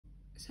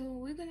So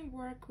we're gonna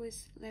work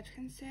with left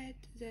hand side.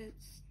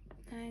 That's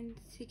 9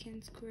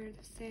 secant squared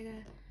of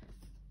theta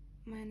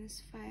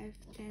minus 5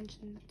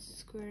 tangent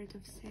squared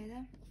of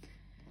theta.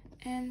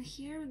 And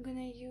here we're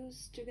gonna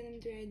use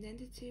trigonometry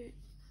identity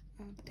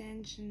of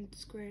tangent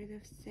squared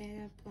of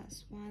theta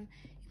plus 1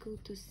 equal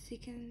to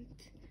secant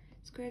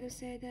squared of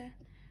theta.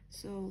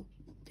 So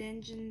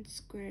tangent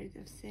squared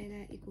of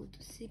theta equal to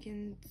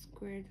secant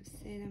squared of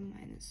theta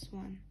minus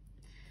 1.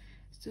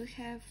 So we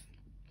have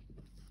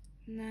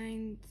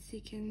 9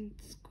 secant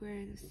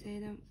squared of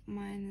theta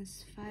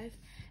minus 5,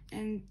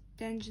 and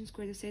tangent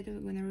squared of theta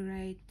we're gonna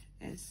rewrite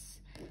as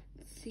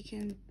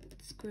secant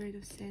squared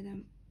of theta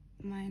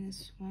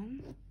minus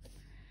 1.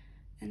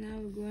 And now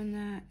we're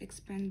gonna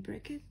expand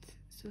bracket,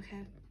 so we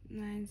have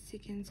 9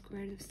 secant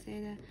squared of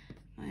theta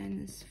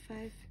minus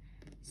 5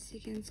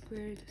 secant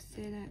squared of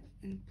theta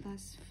and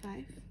plus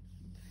 5.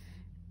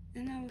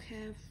 And now we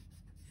have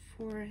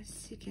 4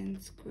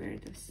 secant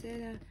squared of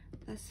theta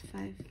plus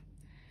 5.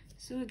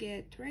 So we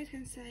get right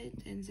hand side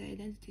and the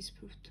identity is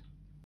proved.